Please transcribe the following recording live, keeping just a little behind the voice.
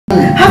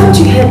Haven't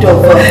you heard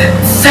of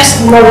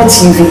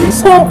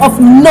Firstnollytv? Home of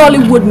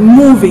Nollywood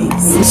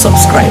movies.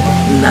 Subscribe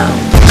now.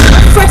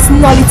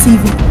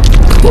 Firstnollytv.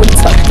 Don't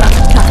touch that.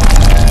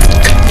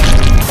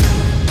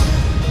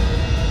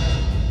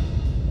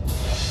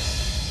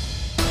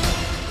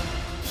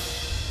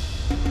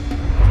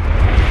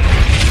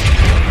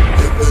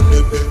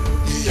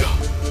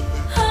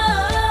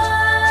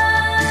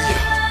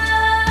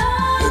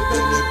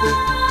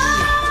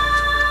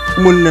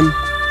 Munem.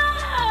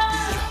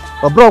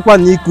 Obroka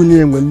ni kuni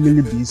enwe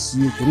mmili bi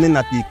isiokwu ne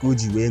na take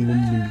oji we enwe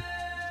mmili.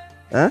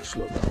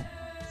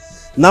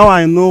 Now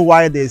I know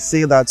why they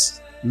say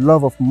that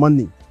love of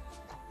money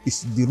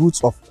is the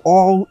root of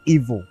all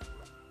evil.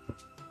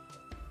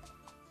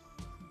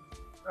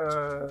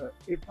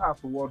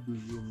 What do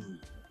you mean?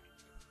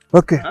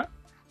 Okay. Huh?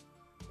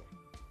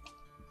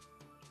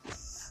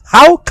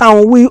 How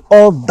can we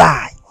all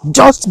die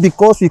just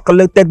because we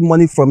collected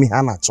money from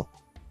iheanacho?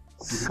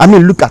 I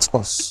mean, look at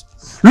us.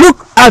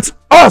 Look at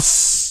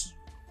us,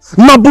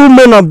 noble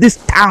men of this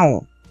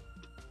town.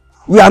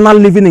 We are now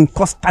living in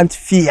constant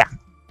fear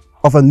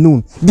of a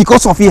noon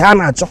because of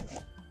iheanacho.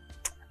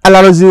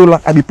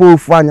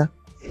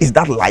 Is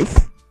that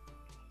life?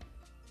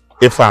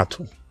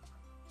 Efatu,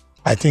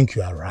 I think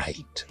you are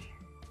right.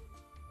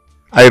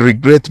 I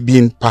regret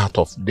being part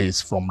of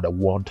this from the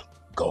word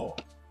go.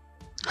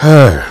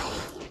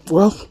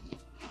 Well,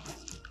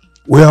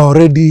 we are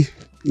already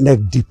neck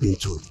deep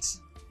into it.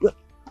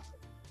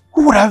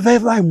 Who would have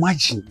ever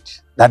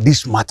imagined that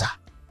this matter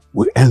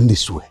will end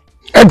this way?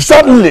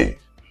 Exactly.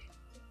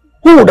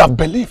 Who would have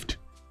believed?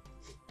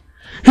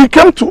 He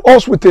came to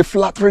us with a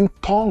flattering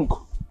tongue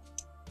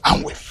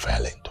and we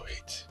fell into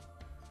it.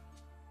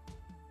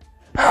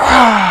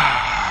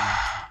 I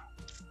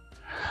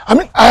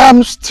mean, I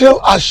am still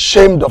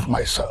ashamed of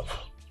myself.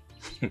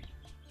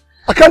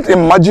 I can't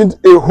imagine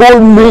a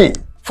whole me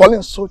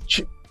falling so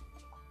cheap.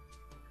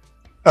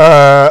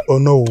 Oh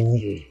no.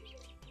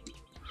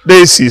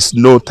 This is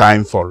no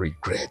time for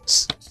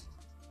regrets.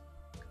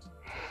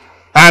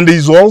 And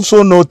it's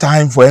also no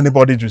time for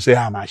anybody to say,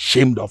 I'm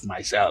ashamed of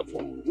myself.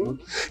 You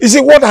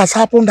see, what has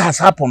happened has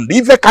happened.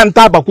 If I can't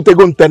have a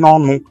kutegon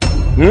tenon,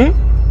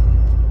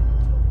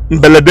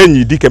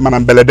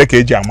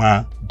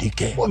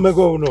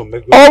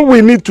 all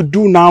we need to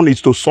do now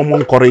is to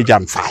summon courage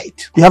and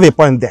fight. You have a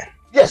point there.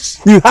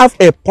 Yes. You have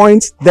a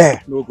point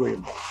there. No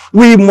going.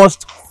 We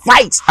must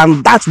fight,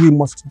 and that we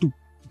must do.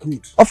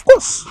 Good. Of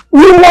course.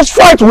 We must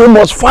fight, we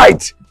must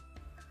fight.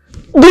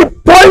 The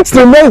point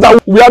remains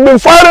that we have been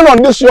firing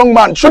on this young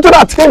man, shooting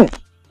at him.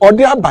 Or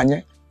their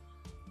banye.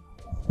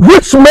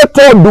 Which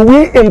method do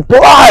we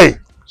employ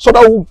so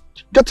that we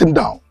get him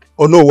down?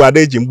 Oh no, we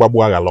are Jim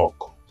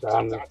Babuagalok.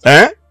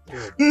 Eh?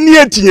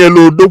 Nye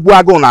tinyelo dogbu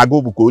ago na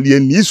ago bu ko lie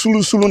ni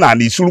sulu sulu na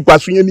ni sulu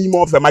kwasunye ni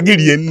mo fe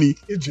magiri ni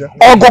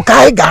ogo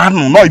kai ga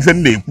anu no ife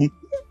na ekwu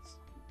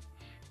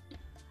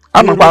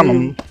anakwa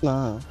anu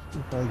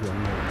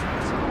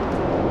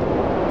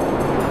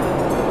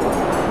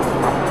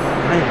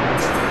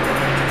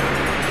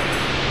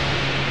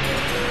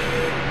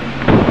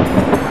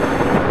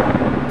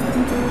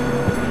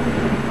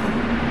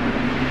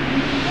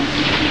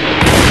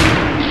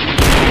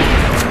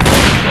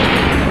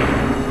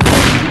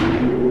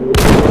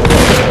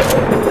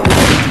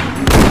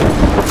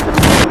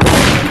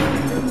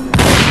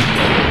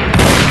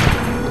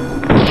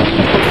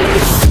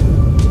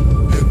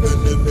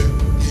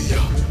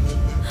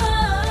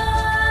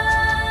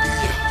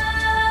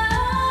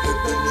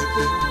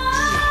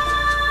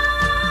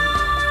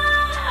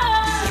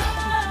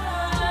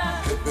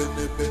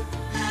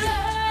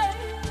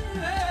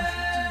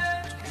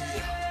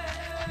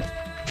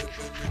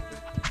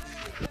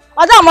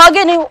Madam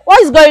Ogeni,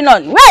 what is going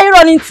on? Where are you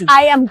running to?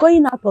 I am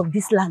going out of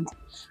this land.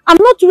 I'm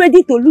not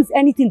ready to lose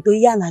anything to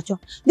iheanacho.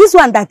 This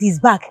one that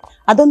is back,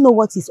 I don't know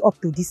what is up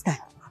to this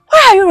time.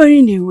 Why are you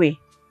running away?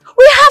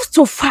 We have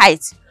to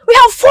fight. We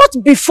have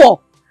fought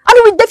before. And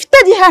we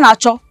defeated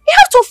iheanacho. We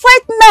have to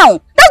fight now.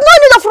 There's no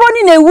need of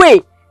running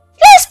away.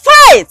 Let's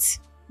fight.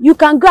 You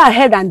can go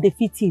ahead and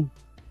defeat him.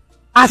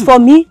 As for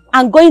me,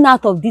 I'm going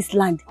out of this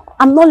land.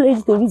 I'm not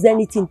ready to lose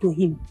anything to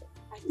him.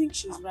 I think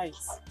she's right.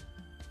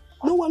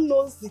 No one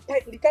knows the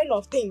kind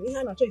of thing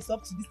iheanacho is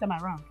up to this time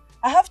around.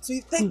 I have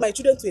to take my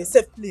children to a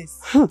safe place.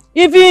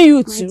 Even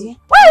you too.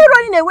 Why are you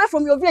running away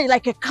from your village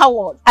like a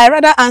coward? I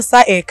rather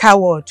answer a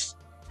coward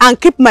and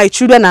keep my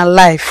children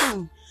alive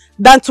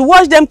than to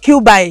watch them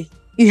killed by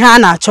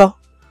iheanacho.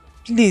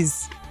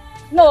 Please.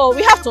 No,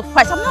 we have to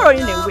fight. I'm not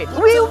running away.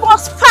 We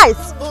must fight.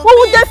 We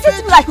will defeat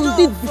him like we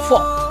did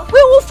before.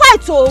 We will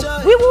fight, oh.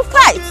 We will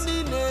fight.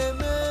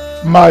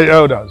 My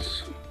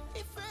elders,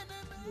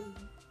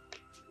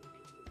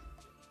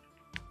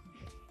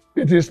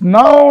 it is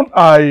now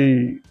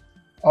I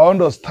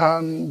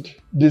understand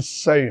this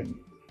saying.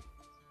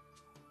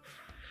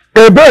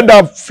 A bird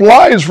that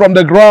flies from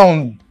the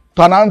ground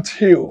to an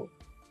anthill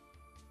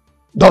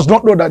does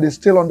not know that it's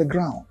still on the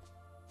ground.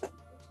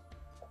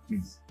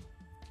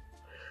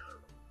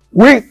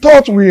 We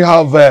thought we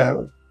have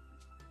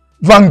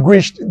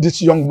vanquished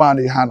this young man,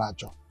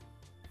 iheanacho.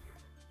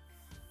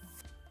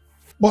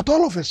 But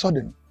all of a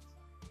sudden,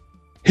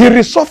 he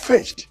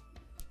resurfaced.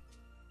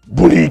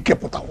 Bully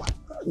Keputawa.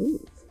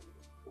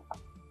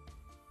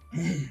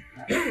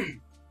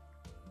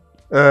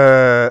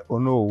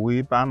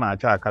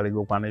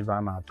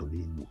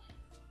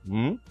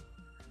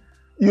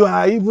 You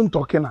are even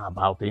talking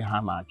about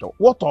iheanacho.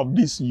 What of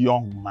this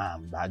young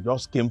man that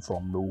just came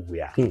from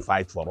nowhere to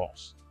fight for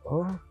us?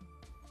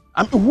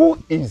 I mean, who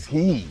is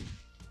he?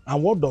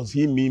 And what does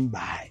he mean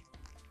by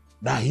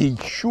that he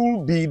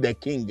should be the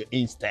king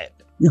instead?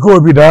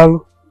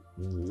 Bidal,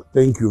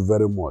 thank you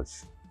very much.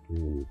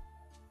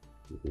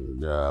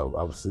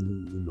 I've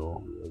seen,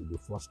 the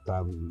first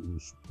time you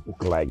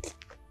spoke like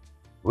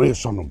real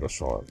son of the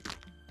soil.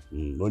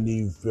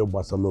 Only feel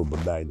Barcelona,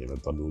 but died in a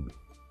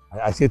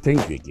I say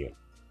thank you again.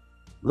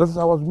 Because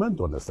I was meant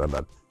to understand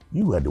that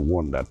you were the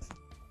one that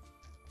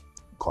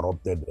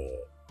corrupted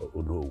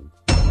Odo.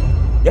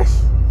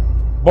 Yes.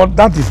 But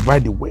that is by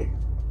the way.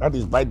 That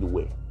is by the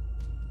way.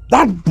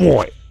 That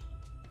boy.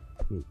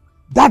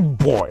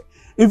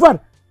 In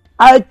fact,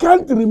 I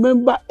can't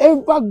remember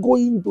ever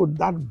going to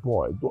that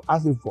boy to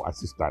ask him for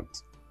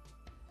assistance.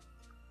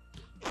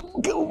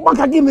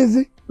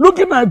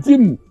 Looking at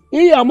him,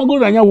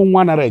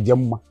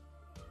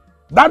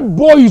 that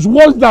boy is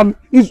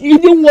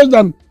even worse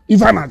than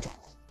iheanacho.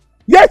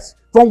 Yes,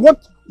 from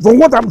what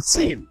I'm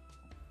seeing.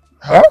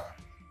 Huh?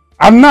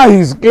 And now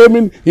he's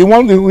claiming he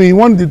wants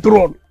the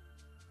throne.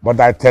 But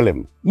I tell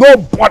him,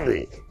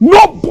 nobody,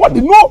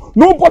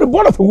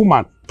 born of a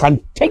woman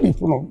can take the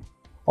throne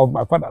of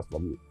my fathers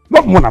from me.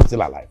 Not when I'm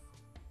still alive.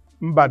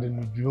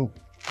 Mbadinuju,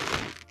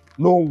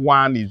 no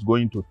one is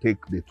going to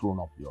take the throne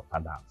of your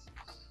fathers.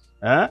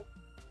 Eh?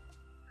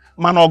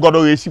 Man,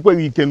 Ogodo Yesikwe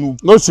Ikenu.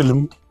 No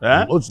Silim.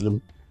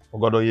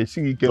 Ogodo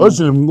Yesikwe Ikenu. No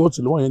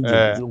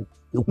Silim.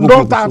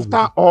 Not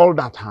after all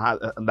that has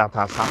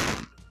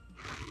happened.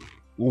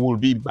 We will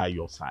be by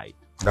your side.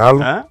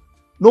 Eh?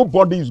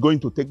 Nobody is going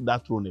to take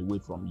that throne away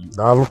from you.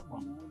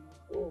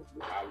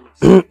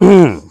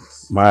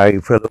 My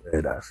fellow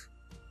elders,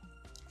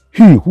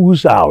 he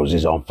whose house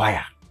is on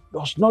fire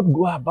does not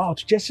go about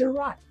chasing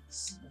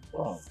rats.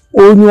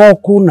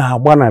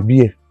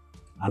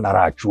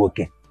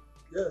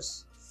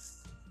 Yes.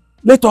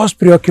 Let us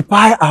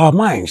preoccupy our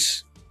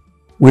minds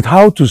with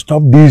how to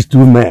stop these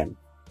two men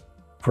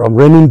from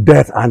raining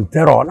death and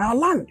terror on our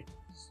land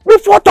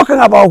before talking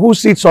about who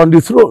sits on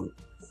the throne.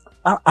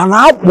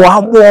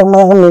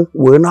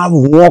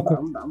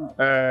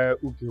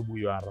 Ukebu,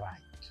 you are right.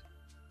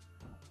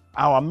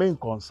 Our main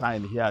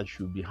concern here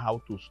should be how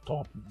to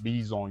stop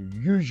these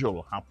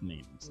unusual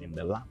happenings in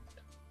the land.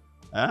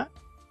 Eh?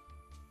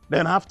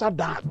 Then after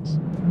that,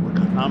 we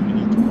can now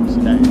begin to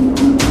consider it.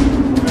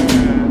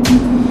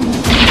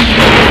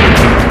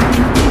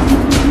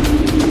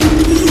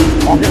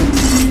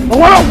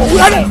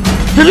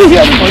 Did you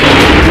hear me?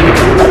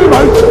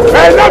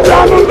 Hey, not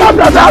let him come.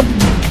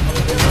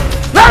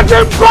 I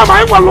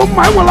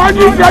will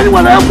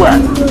everywhere.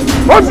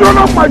 What's your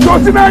name? My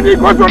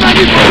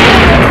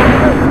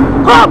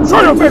come,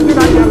 show your face in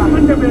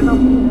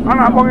and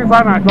I'm going to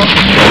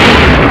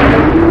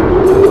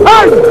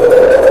hey!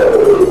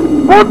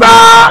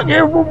 Buddha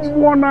gave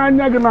one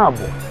anya.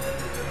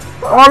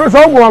 Always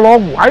go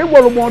along. I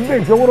will one day.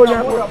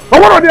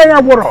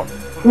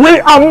 We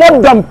are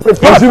more than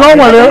prepared. So I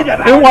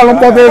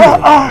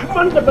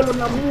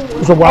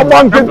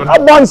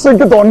want to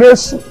get on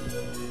this.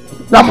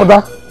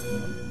 Napoda.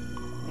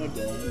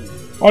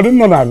 I didn't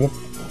know that.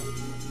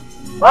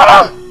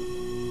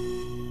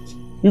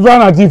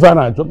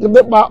 Iheanacho.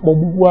 Get back,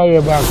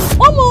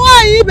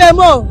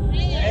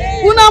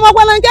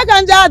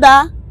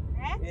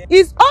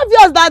 it's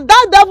obvious that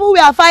that devil we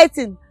are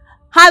fighting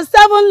has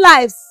 7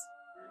 lives.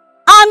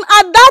 And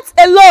at that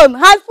alone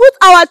has put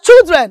our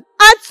children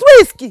at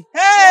risk.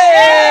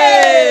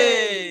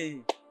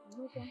 Hey!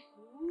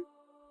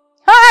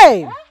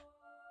 Hey!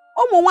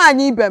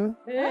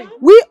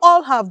 We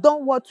all have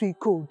done what we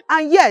could,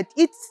 and yet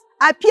it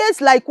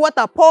appears like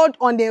water poured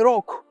on a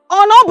rock.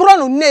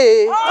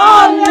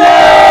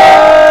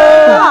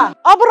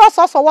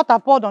 Also water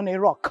poured on a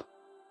rock.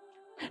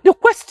 The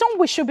question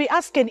we should be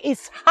asking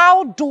is,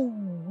 how do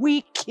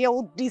we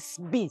kill this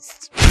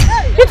beast?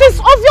 It is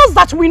obvious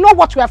that we know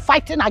what we are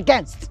fighting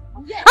against.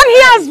 And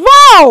he has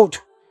vowed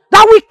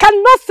that we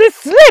cannot see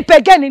sleep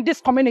again in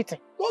this community.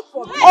 We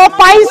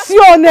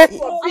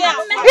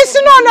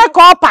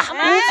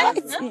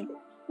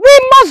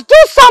must do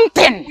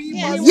something.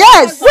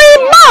 Yes.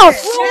 We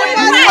must.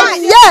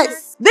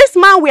 Yes. This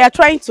man we are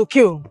trying to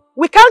kill,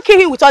 we can't kill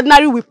him with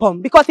ordinary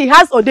weapon because he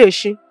has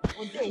Odeshi.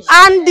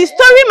 And the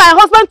story my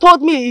husband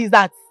told me is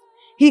that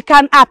he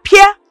can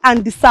appear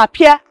and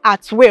disappear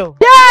at will.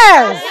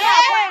 Yes.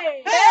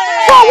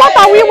 So what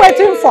are we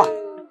waiting for?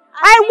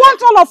 I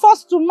want all of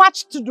us to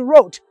march to the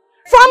road.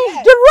 From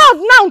the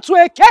road now to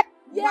Ekeh.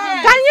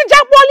 Can you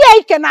just bully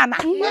Ike Nana?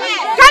 Can you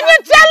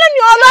tell him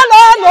your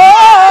no?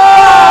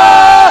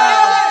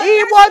 He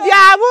was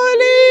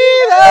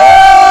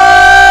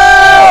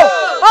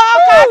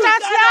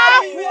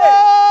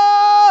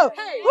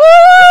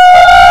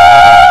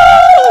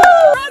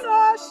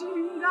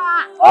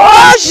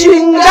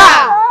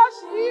Oshinga!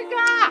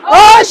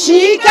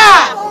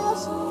 Oshika!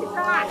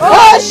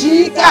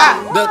 Oshika!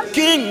 The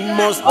king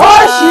must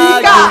die.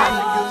 Oshika!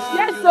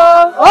 Yes,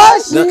 sir.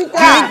 Oshika! The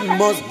king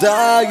must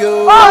die.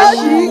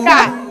 Oshika!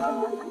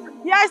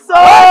 Yes, sir.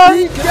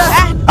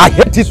 I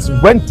hate it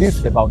when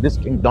things about this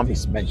kingdom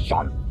is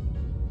mentioned,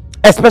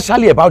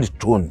 especially about the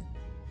throne,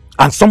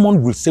 and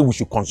someone will say we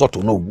should consult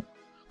Onowu.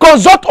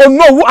 Consult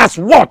Onowu as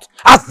what?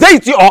 As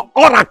deity or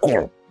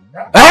oracle?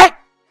 Eh?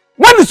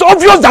 When it's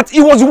obvious that he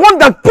was the one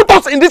that put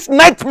us in this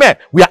nightmare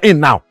we are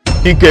in now.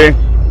 Ike.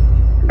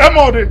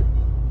 Emodi,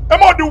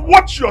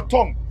 watch your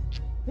tongue.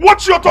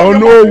 Watch your tongue. Oh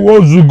no,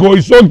 Ozugo,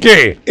 it's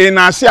okay. In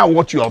I say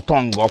watch your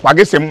tongue. I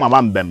guess I'm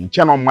Mambem.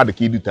 Channel Mother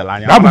Kid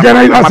Telania. I'm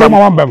getting I say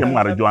Mambem.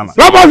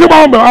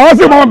 I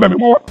say Mambem.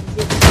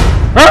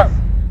 Huh?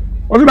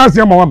 What did I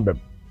say Mambem?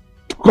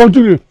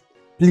 Continue.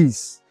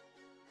 Please.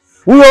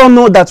 We all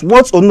know that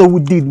what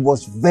Onowu did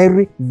was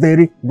very,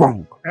 very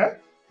wrong.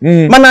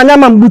 Nobody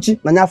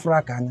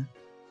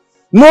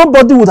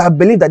would have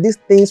believed that these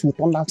things would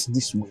turn out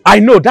this way. I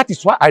know, that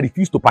is why I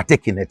refuse to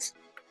partake in it.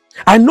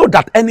 I know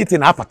that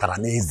anything after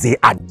Taranese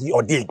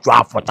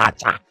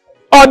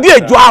or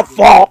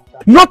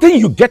nothing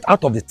you get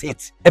out of the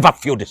teeth ever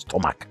fill the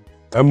stomach.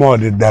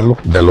 Delo,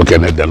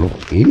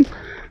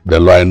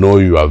 I know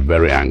you are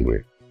very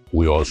angry.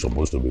 We are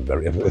supposed to be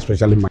very,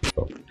 especially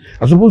myself,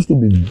 I'm supposed to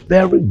be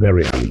very,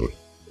 very angry.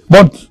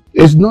 But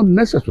it's not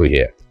necessary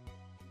here.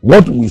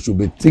 What we should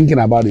be thinking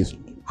about is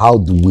how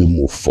do we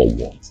move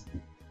forward?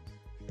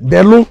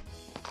 Delo,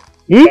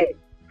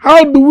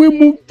 how do we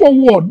move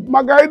forward?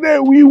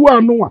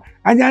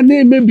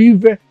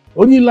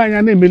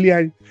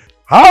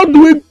 How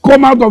do we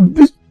come out of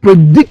this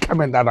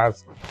predicament that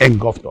has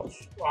engulfed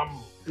us?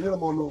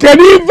 Can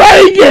you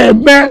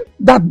even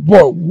that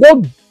boy?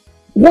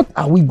 What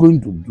are we going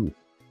to do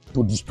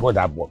to destroy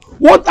that boy?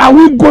 What are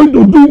we going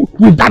to do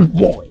with that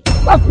boy?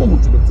 That's what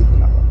we should be thinking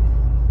about.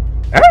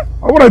 Eh?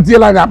 I want to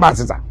tell you about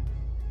this.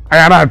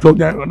 I told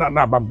you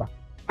about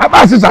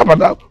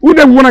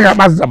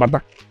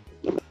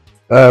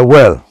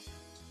well,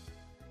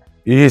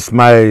 he is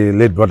my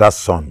late brother's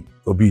son,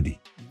 Obidi.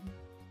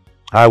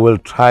 I will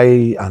try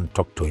and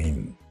talk to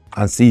him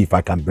and see if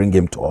I can bring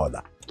him to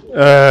order.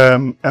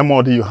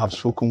 Emodi, you have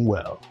spoken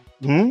well.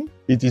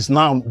 It is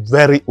now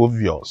very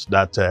obvious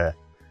that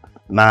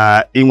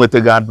na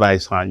inwetega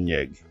advice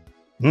hanyeg.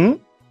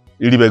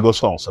 Ilibego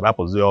sons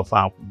rappers your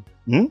farm.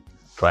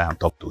 Try and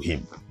talk to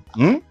him.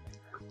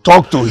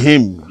 Talk to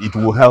him, it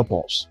will help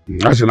us.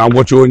 I should not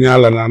watch you on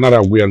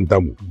another way and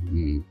tamu.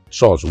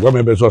 Sauce, where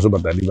maybe sauce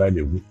about the divide.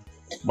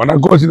 But I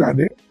go to that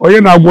day. Oh,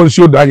 you now want to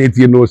show that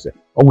you know, sir.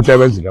 Or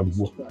whichever is come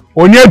for.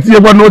 On yet you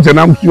ever notes and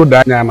I'm sure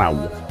that now.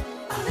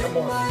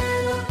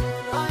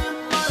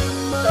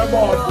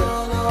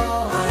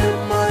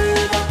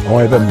 Oh,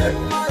 I don't know.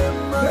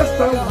 Next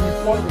time we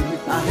fall in it,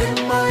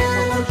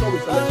 I'm sure we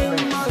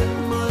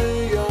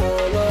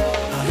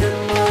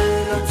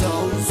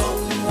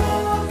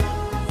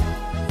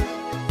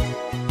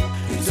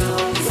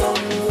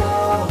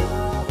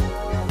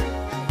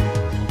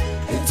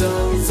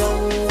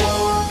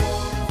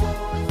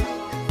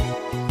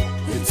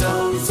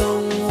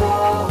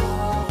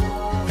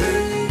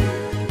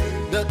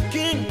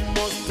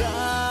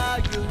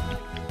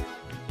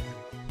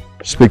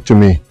Speak to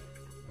me.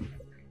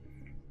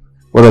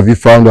 What have you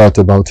found out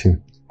about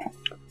him?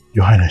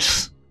 Your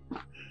Highness,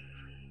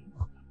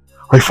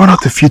 I found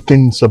out a few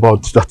things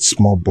about that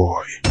small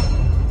boy.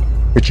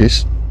 Which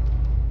is?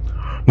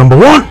 Number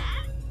one,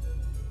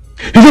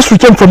 he just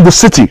returned from the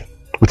city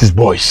with his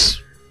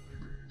boys.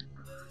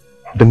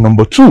 Then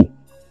number two,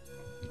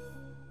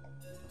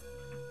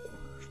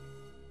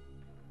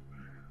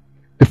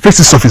 the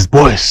faces of his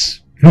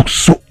boys look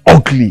so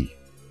ugly,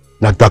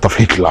 like that of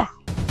Hitler.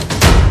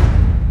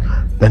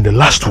 Then the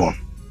last one,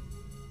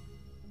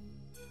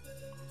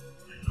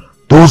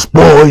 those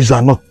boys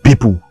are not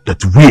people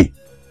that we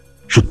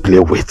should play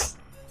with.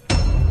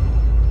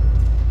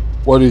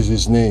 What is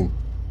his name?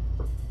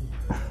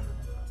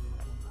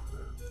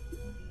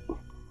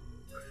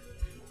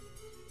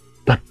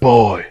 That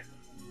boy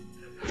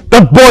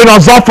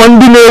is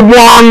Afandine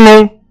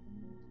Ebuka.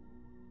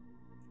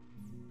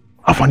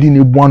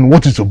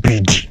 What is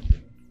Obidi?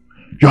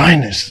 Your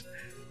Highness,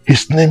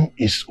 his name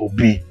is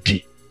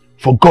Obidi.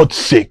 For God's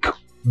sake,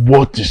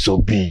 what is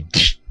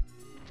Obidi?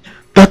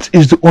 That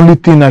is the only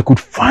thing I could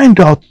find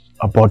out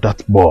about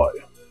that boy.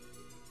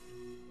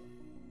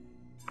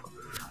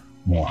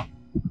 More.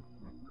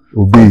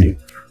 Obidi.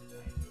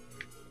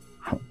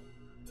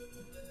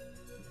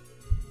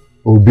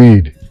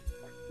 Obidi.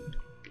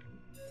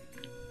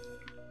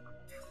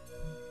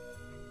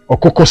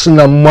 Ọkụkọ si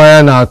na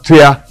mmanya na-atụ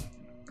ya.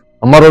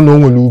 Amara na o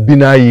nwere ubi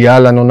na-ayị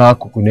ala nọ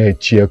n'akụkụ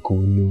na-echi ya ka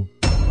onu.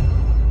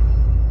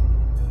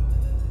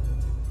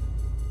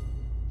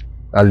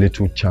 That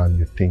little charm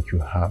you think you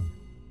have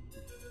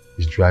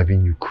is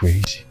driving you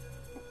crazy.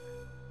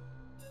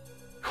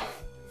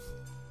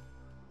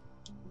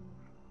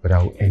 But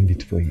I will end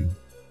it for you.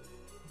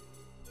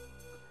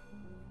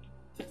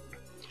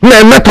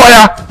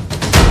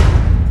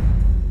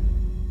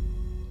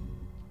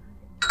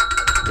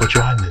 But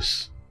Your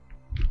Highness,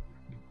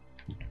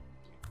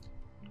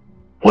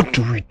 what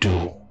do we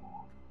do?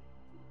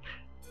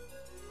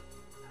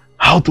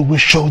 How do we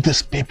show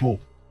these people?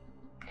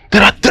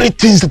 There are 3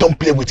 things they don't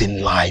play with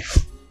in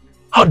life.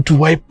 How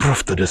do I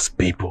prove to these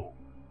people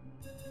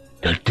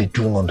that they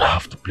do not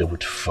have to play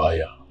with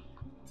fire?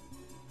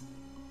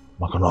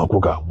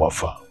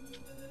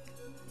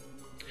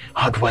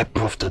 How do I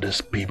prove to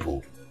these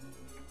people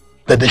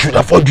that they should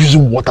avoid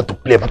using water to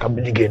play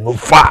no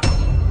fire?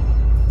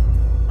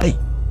 Hey,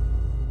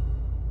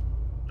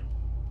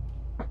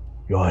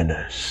 Your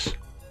Highness,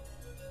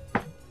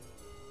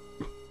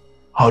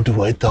 how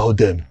do I tell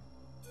them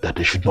that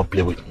they should not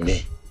play with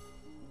me?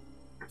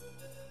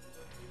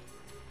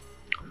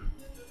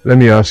 Let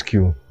me ask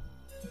you,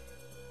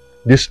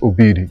 this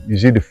Obidi,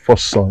 is he the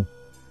first son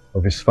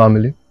of his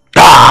family?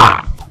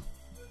 Ah!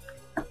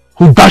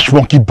 Who dash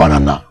monkey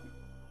banana?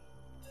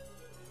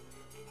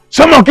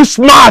 Some monkey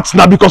smart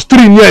now because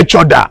 3 near each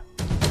other.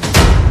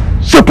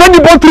 So when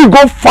the 3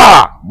 go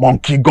far,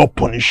 monkey go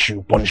punish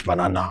you, punish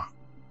banana.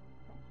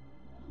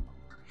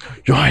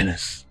 Your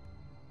Highness,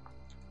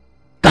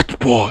 that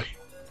boy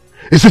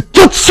is the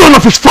 3rd son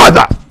of his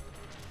father.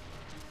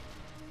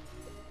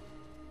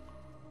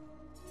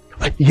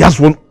 He has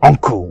one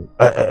uncle.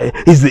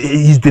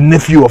 He's the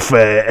nephew of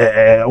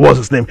what's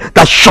his name?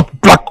 That short,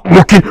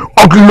 black-looking,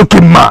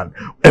 ugly-looking man,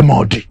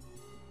 MOD.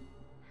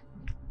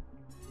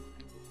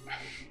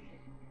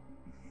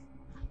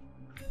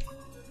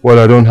 Well,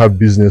 I don't have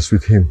business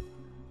with him.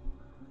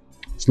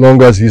 As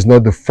long as he's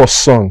not the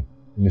first son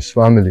in his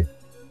family,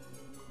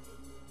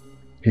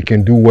 he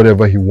can do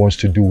whatever he wants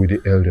to do with the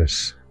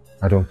elders.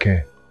 I don't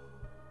care.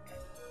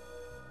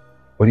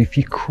 But if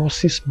he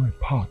crosses my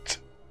path,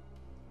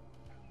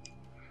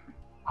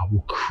 I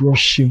will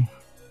crush him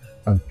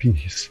and pin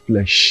his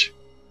flesh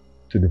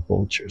to the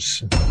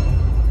vultures. I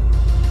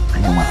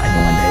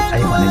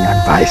want any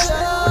advice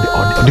or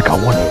the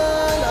warning.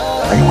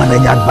 I want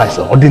any advice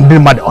or the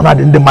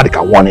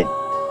warning.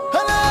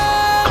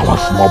 Come on,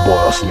 small boy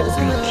or small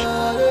village.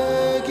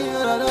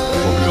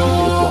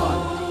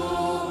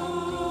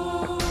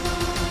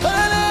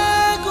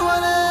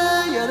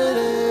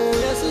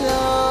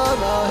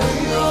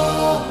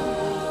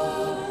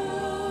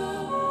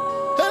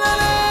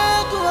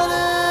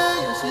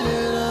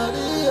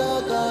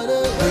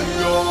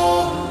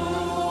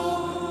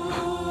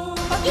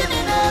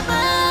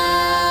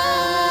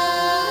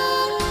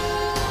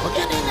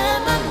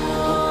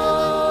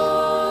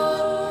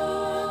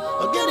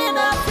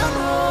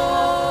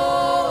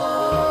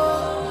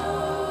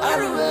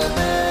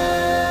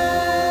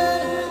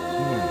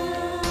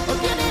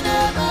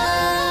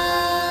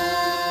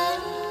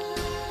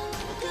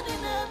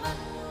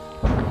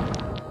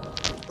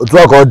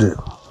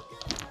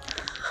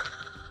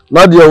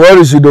 Nadia, where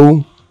is she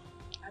doing?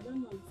 I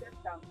don't know,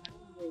 except down.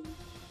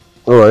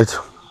 Alright.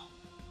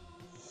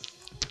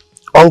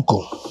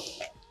 Uncle.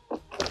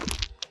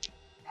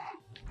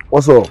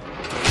 What's up?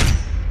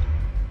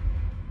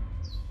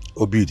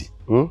 Obidi.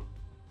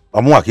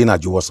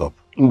 Amuakinaju, what's up?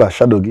 Mba,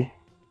 Shadogi.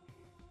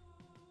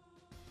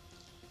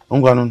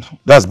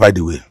 That's by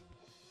the way.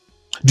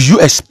 Do you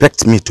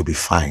expect me to be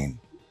fine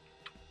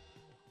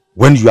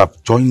when you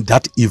have joined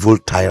that evil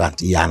tyrant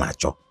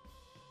iheanacho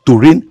to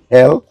rain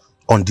hell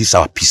on this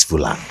our peaceful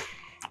land?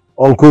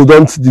 Uncle,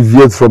 don't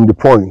deviate from the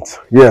point.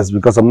 Yes,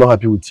 because I'm not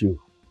happy with you.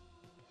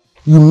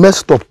 You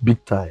messed up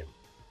big time.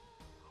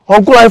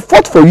 Uncle, I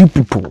fought for you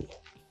people.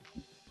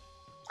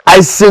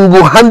 I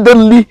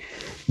single-handedly,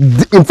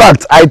 in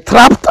fact, I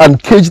trapped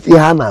and caged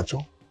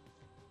iheanacho.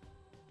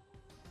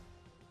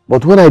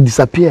 But when I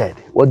disappeared,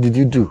 what did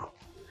you do?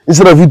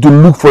 Instead of you to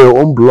look for your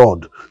own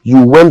blood,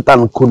 you went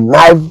and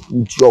connived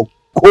with your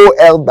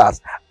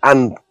co-elders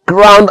and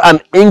crowned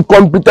an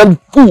incompetent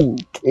fool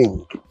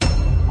king.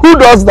 Who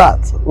does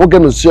that?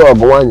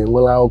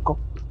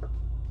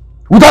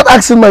 Without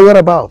asking my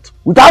whereabouts,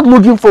 without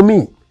looking for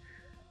me.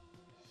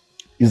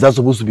 Is that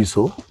supposed to be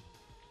so?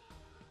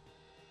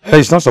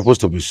 It's not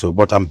supposed to be so,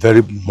 but I'm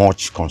very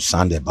much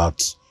concerned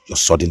about your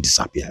sudden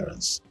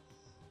disappearance.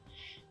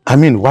 I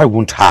mean, why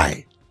won't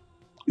I?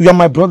 You are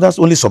my brother's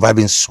only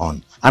surviving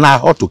son, and I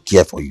ought to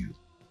care for you.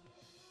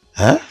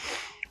 Huh?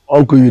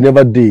 Uncle, you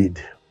never did.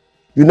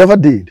 You never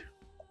did.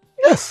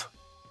 Yes.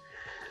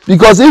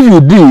 Because if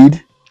you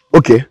did,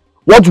 okay,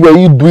 what were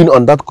you doing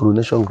on that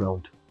coronation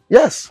ground?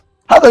 Yes.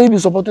 How can you be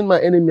supporting my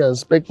enemy and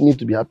expect me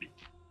to be happy?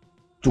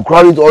 To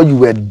crown it all, you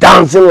were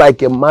dancing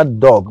like a mad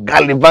dog,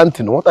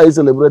 gallivanting. What are you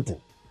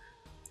celebrating?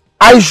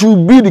 I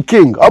should be the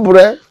king.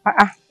 Abre.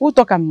 Who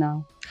talk am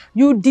now?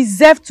 You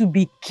deserve to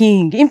be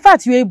king. In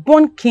fact, you are a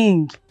born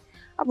king.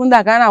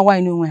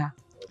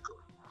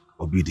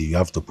 Obidi, you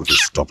have to put a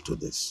stop to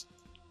this.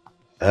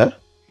 Eh?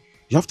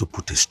 You have to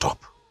put a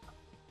stop.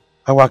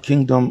 Our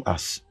kingdom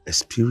has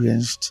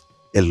experienced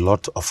a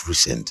lot of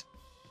recent.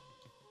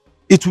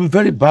 It will be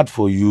very bad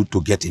for you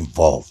to get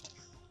involved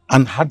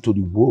and add to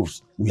the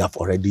woes we have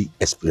already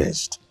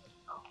experienced.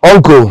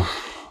 Uncle,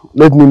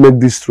 let me make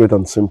this straight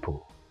and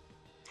simple.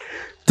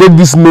 Take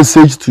this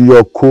message to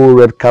your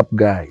co-red cap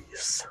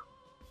guys.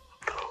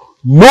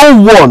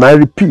 No one, I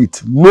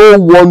repeat, no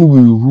one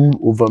will rule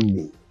over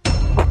me.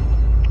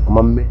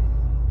 Mama.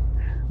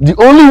 The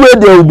only way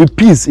there will be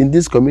peace in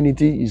this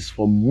community is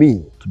for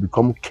me to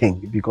become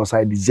king because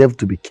I deserve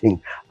to be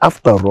king.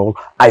 After all,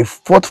 I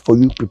fought for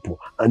you people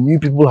and you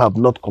people have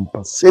not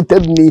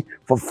compensated me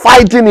for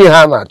fighting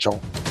iheanacho.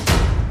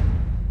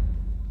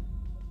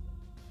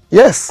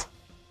 Yes.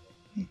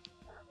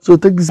 So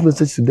take this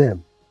message to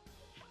them.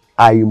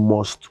 I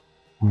must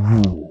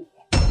rule.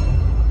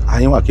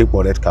 I am a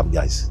red cap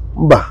guys.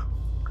 Mba.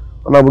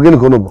 I'm beginning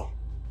to know.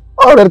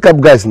 All red cap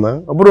guys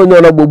now. I'm not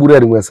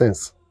going to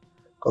sense.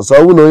 Because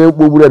I will know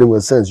in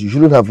a sense. You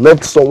shouldn't have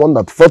left someone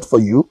that fought for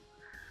you.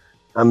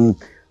 And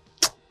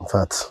in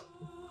fact.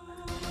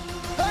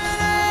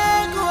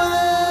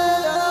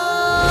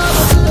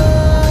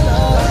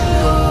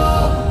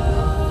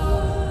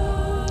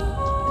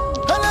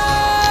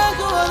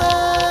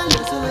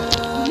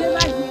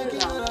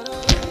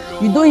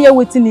 You don't hear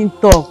waiting in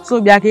talk. So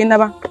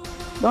never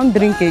don't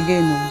drink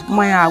again.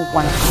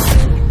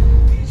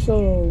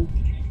 So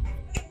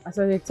as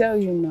I tell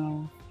you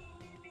now.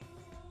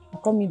 I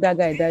come meet that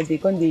guy that they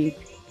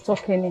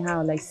talk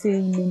anyhow, like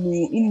saying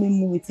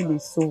no waiting they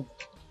so.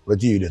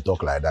 But they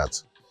talk like that.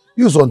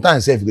 You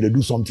sometimes say if you're gonna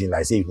do something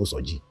like say you know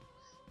Soji.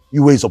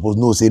 You were supposed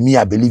to know, say me,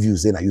 I believe you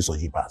say na you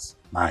Soji pass.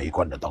 Nah, you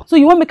can't talk. So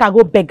you want make I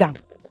go beg him?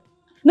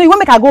 No, you want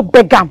make I go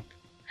beg him?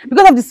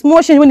 Because of the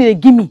small change when they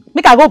give me,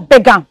 make I go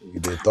beg him.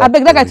 I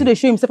beg that guy to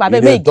show himself, I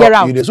beg make get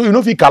out. So you know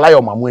if you call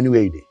your mama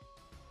anywhere you dey.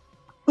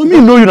 No, me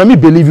know you, na me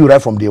believe you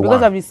right from day one.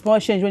 Because of the small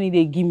change when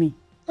they give me.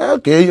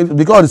 Okay,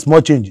 because of the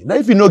small change. Now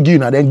if you no give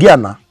now, then give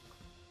na.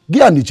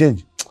 Give and the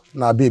change.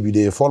 Nah, baby,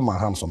 they fall my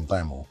hand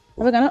sometime. Oh.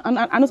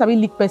 I know somebody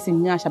leak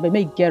person here, I shall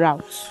make get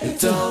out.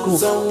 Go.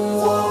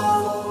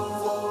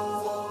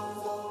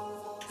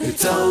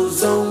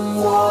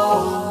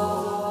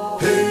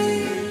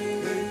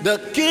 Hey, the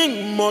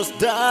king must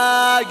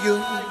die,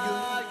 you.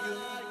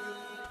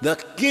 The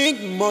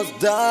king must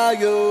die,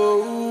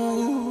 you.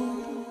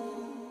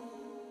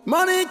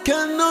 Money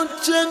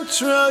cannot change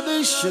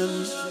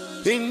traditions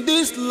in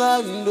this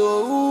land,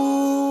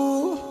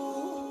 oh.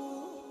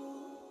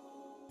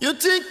 You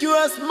think you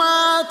are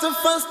smarter,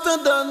 faster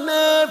than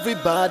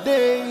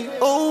everybody,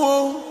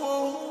 oh.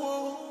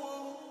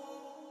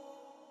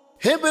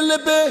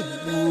 Hebelebe,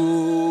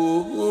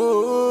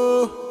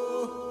 oh.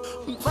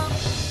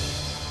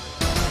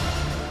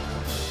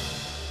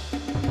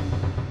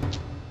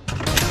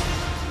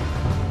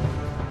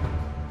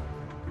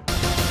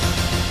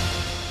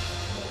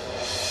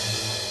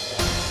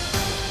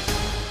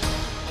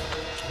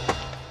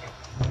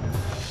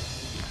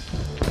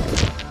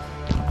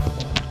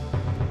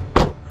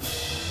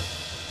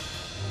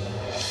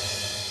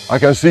 I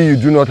can see you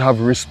do not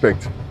have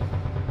respect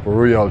for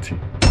royalty.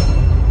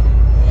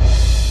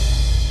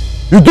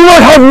 You do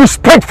not have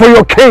respect for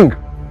your king,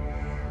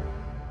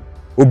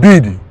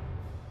 Obidi,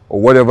 or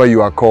whatever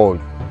you are called.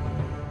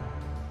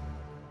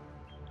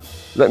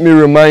 Let me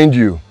remind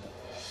you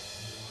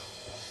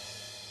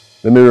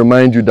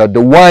that the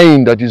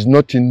wine that is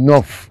not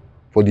enough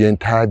for the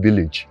entire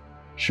village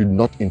should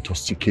not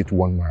intoxicate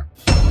one man.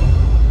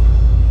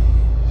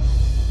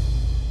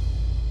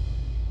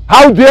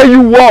 How dare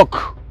you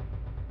walk?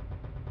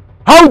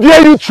 How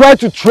dare you try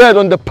to tread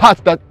on the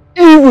path that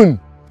even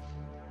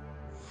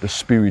the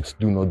spirits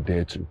do not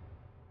dare to?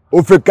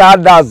 And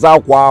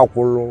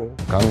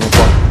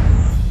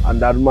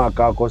that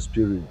Makako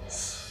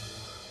spirits.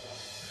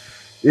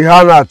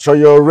 iheanacho,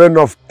 your reign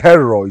of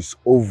terror is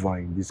over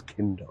in this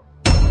kingdom.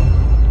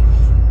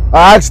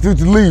 I asked you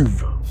to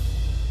leave.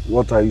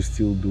 What are you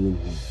still doing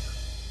here?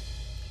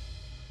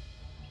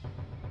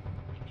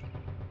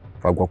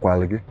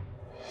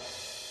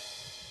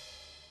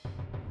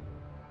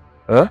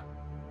 Huh?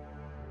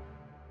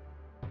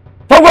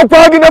 I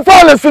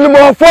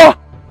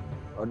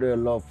do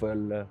love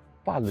fella.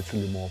 Let's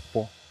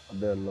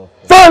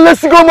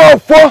go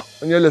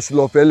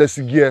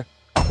gear.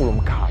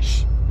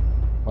 Cash.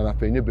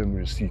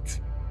 Receipt.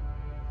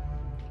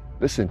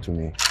 Listen to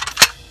me.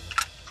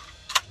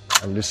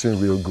 And listen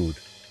real good.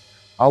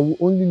 I will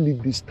only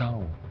leave this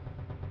town.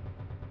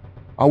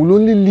 I will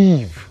only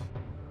leave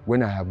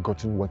when I have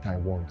gotten what I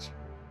want.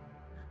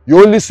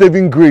 Your only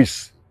saving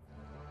grace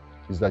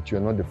is that you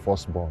are not the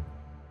firstborn.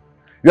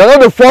 You are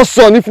not the first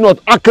son, if not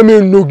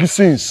Akame Nogi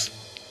sins.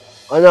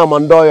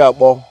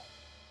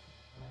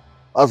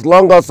 As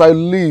long as I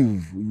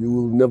live, you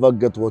will never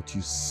get what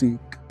you seek.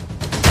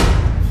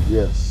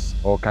 Yes.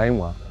 Or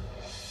Kainwa.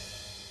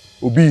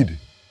 Obid.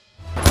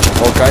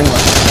 Or Kainwa.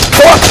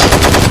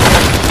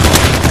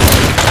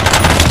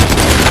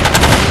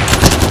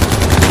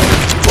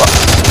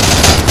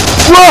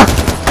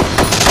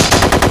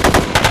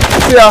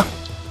 Yeah.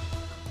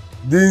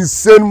 The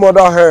insane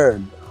mother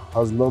hen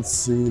has not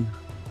seen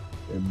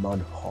a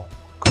mad hawk.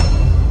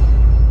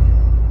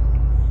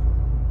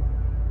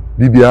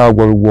 Bibia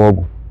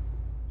Wagu.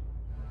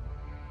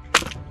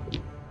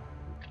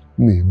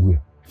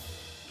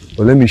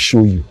 But let me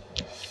show you.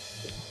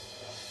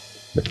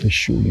 Let me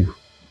show you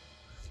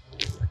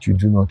that you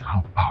do not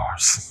have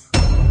powers.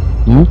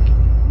 Now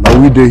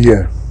we dey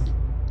here?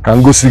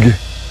 Can go sige.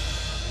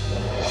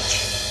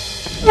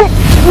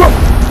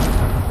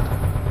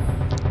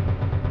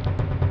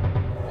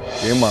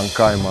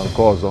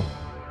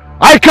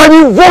 I can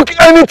invoke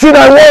anything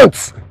I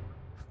want.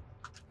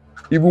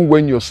 Even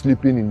when you're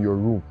sleeping in your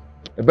room.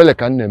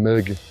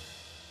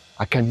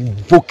 I can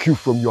invoke you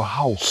from your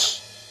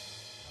house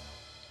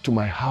to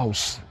my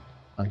house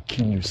and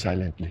kill you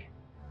silently.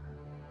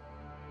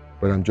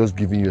 But I'm just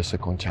giving you a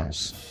second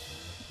chance.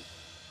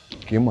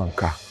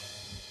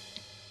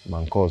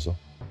 Mankozo.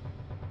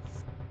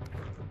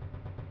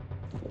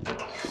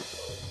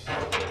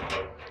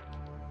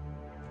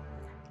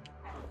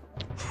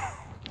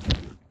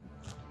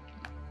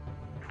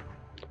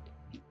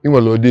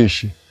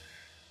 Odeshi,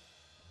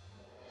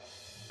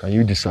 can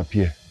you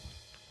disappear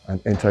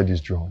and enter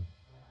this drone?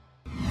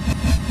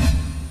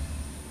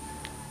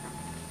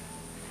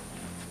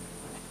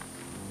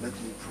 Let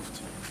me prove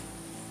to you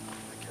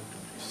I can do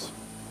this.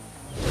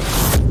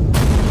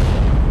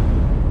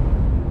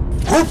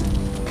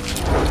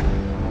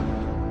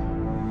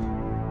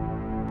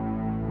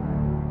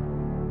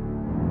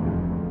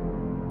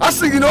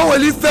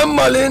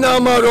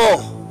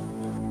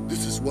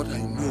 This is what I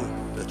know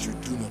that you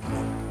do not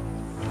know.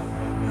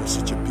 You're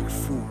such a big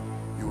fool.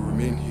 You will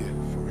remain here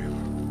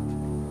forever.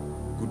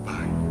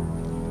 Goodbye.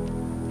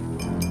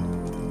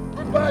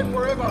 Goodbye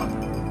forever.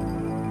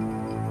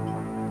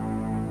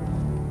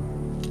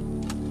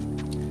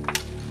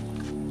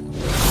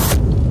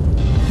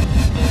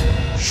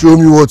 Show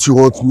me what you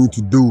want me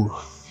to do.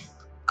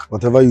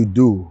 Whatever you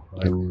do,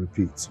 I will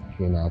repeat.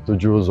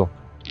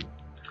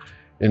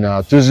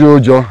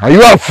 Are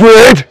you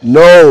afraid?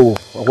 No.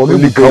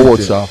 Only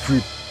cowards are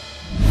afraid.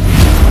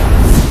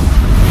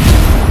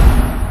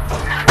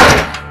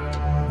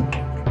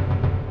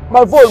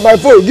 My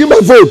phone, give my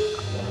phone.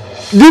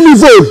 Give me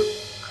phone.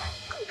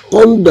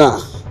 Thunder.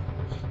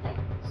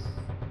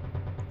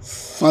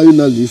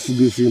 Finally,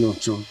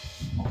 Firstnollytv.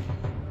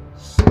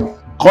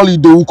 Call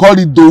it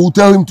though,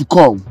 tell him to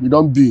come. You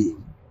don't be.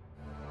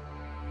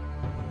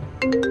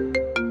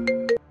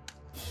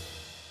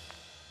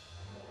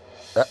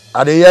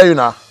 I dey hear you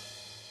now.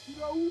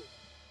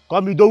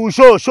 Come Idowu,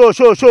 show.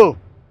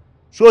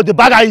 Show the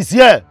bagger is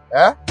here.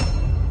 Eh?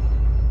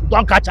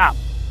 Don't catch him.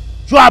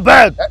 Show a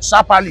bag.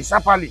 Sharply.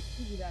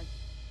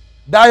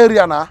 That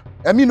area now.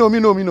 Me no.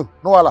 No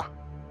wala.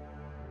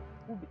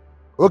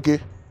 Okay.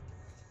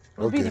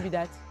 Obi be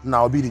that.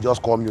 Now Obi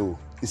just come you.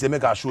 He say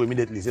make I show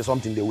immediately. Say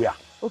something they wear.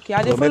 Okay,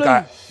 I dey follow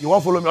you. You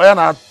want follow me? Oh yeah,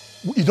 now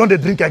you don't dey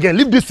drink again.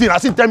 Leave this thing. I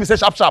see tell me say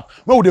sharp.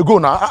 Where would they go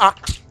now?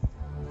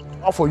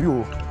 All for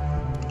you.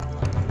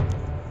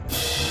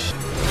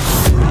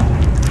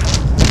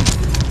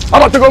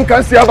 Abategon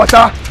can see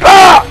Abata.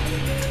 Ah!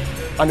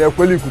 And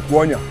Ekweli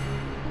Kukuonya.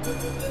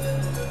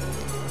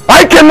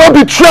 I cannot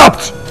be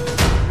trapped.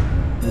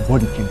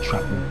 Nobody can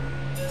trap me.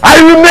 I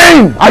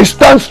remain. I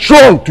stand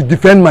strong to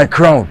defend my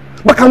crown.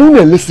 But can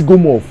you let's go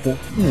more for?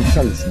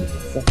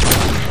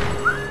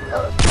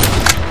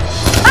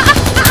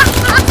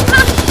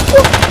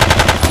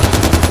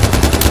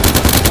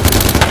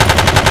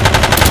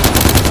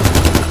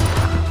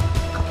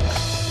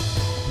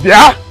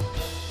 Yeah?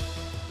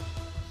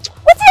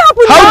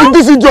 How did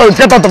this idiot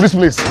get out of this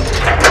place?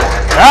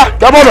 Yeah?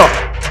 Come on up.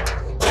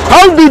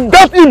 How did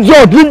that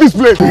idiot leave this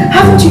place?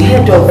 Haven't you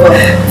heard of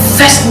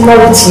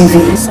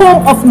Firstnollytv?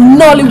 Home of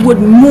Nollywood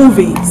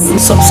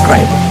movies.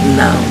 Subscribe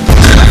now.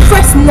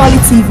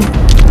 Firstnollytv.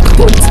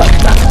 Don't touch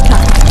that.